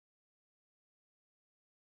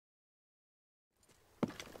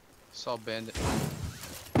Saw bandit.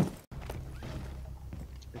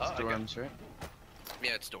 It's dorms, right?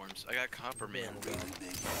 Yeah, it's dorms. I got copper, man.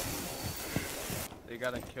 They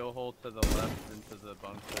got a kill hole to the left into the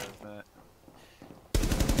bunker, Matt.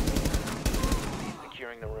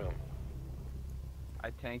 Securing the room. I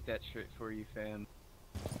tanked that shit for you, fam.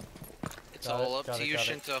 It's all up to you,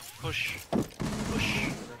 Shinto. Push. Push.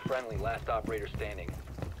 Friendly, last operator standing.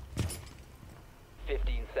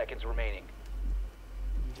 15 seconds remaining.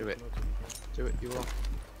 Do it. Do it, you will.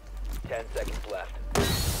 10 seconds left.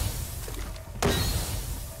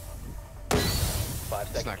 5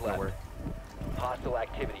 It's seconds not gonna left. work. Hostile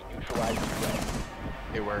activity. Neutralize the threat.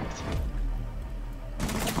 It worked.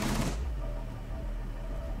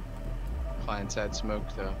 Client side smoke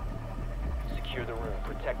though. Secure the room.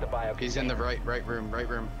 Protect the bio. He's in the right room.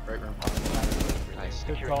 Nice.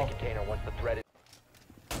 Secure the container once the threat is.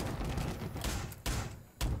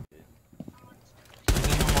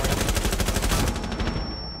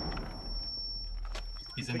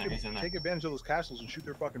 He's in there. Take advantage of those castles and shoot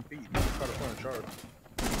their fucking feet. Try to find a charge.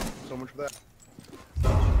 So much for that.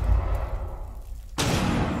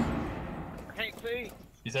 Can't see.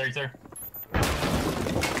 He's there.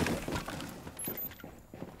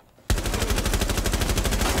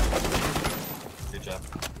 Good job.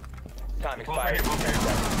 Time Both right expired. here, both here.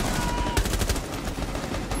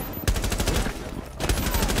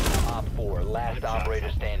 Op 4. Last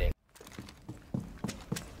operator standing.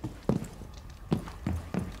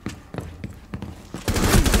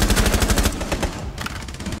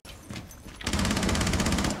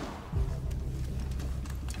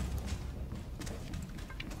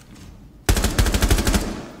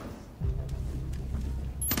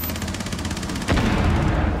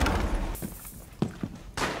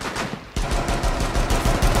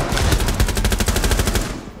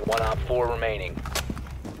 One Op 4 remaining.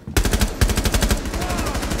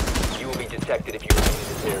 You will be detected if you remain in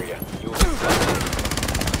this area. You will be detected.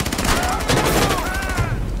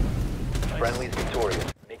 Friendly is victorious.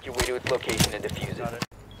 Make your way to its location and defuse it.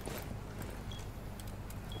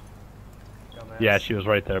 Yeah, she was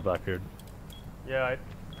right there, Blackbeard. Yeah,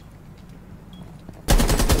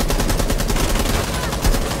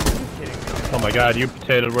 Oh my god, you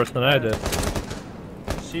potatoed worse than I did.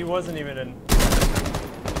 she wasn't even in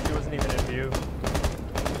view.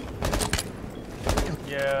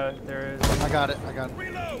 Yeah, there is. I got it.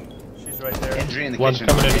 She's right there. Injury in the One's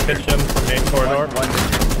kitchen. coming in the kitchen from main corridor.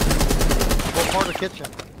 What part of the kitchen?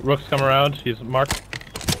 Rook's come around, he's marked.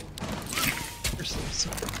 You're so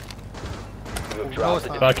sorry. You have dropped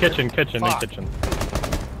the Kitchen, main kitchen.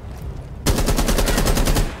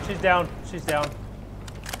 She's down.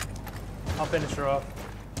 I'll finish her off.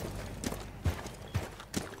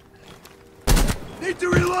 Need to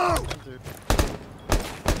reload! Dude.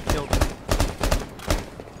 Killed him.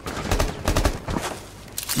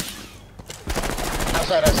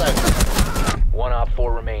 Outside. One Op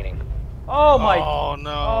 4 remaining. Oh my! Oh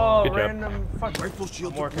no. Oh, Good job. random fucking. Rifle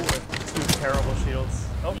shield. I'm working with two terrible shields.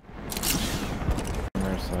 Oh.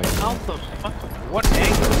 How the fuck? What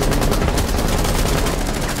angle?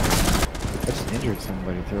 I just injured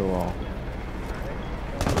somebody through a wall.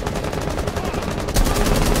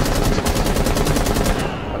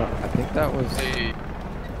 I think that was... The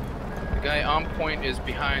guy on point is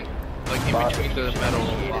behind, like in between the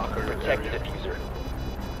metal locker. Protect the diffuser.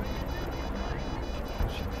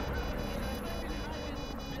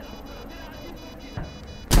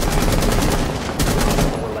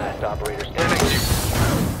 Four last operators standing.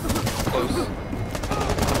 Close.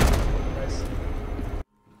 Nice.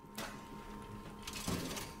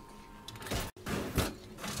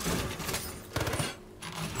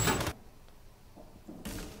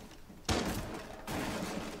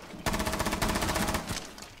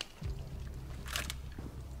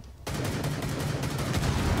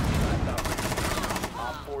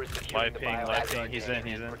 Live ping, he's in.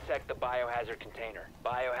 Protect the biohazard container.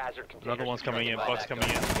 Another one's coming in, Buck's coming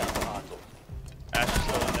in. Ash is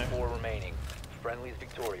still in there. 4 remaining. Friendly's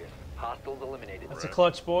victorious. Hostiles eliminated. That's a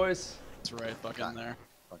clutch, boys. It's right fucking there.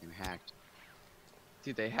 Fucking hacked.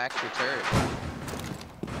 Dude, they hacked your turret.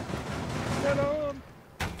 Get on.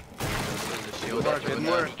 The shield Control didn't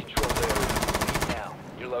work. now.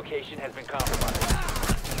 Your location has been compromised.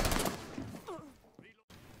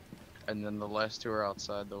 And then the last two are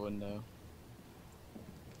outside the window.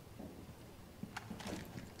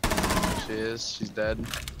 She is. She's dead.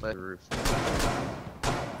 Let the roof.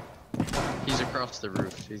 He's across the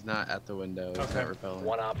roof. He's not at the window. He's not repelling.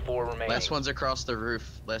 1 Op 4 remaining. Last one's across the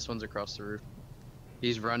roof.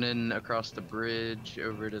 He's running across the bridge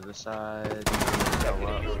over to the side. Detected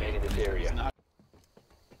if you remain in this area.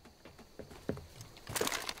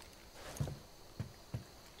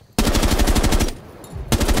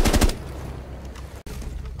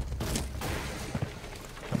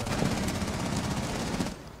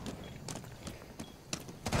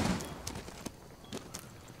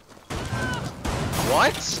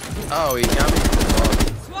 What? Oh, he got me from the ball.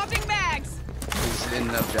 Swapping bags. He's in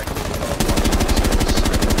objective.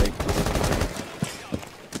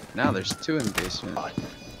 Now there's two in the basement.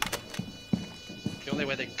 The only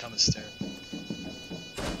way they can come is stair.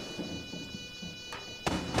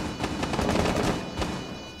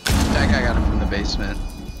 That guy got him from the basement.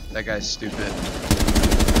 That guy's stupid.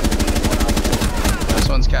 This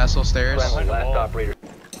one's castle stairs. Friendly last operator.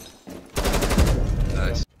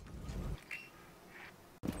 Nice.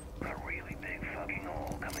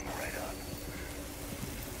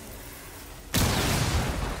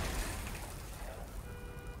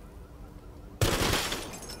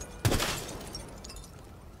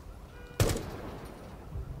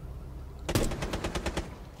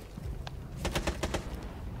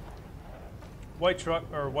 White truck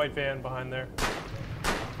or white van behind there.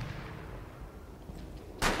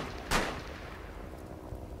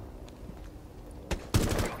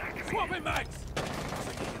 Swapping mags.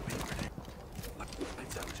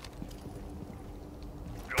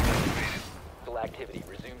 Activity.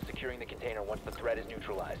 Resume securing the container once the threat is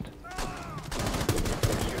neutralized.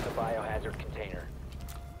 Secure the biohazard container.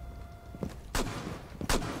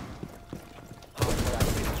 Hostile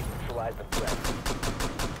activity. Neutralize the threat.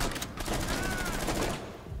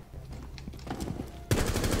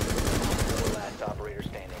 Last operator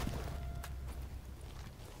standing.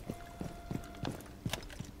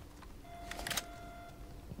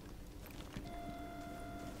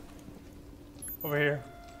 Over here.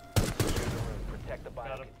 Protect the bio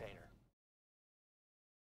container.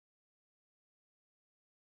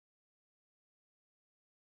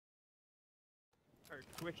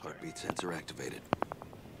 Heartbeat sensor activated.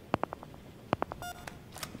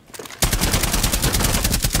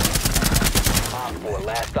 Op 4,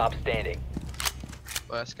 last stop standing.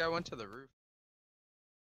 Last guy went to the roof.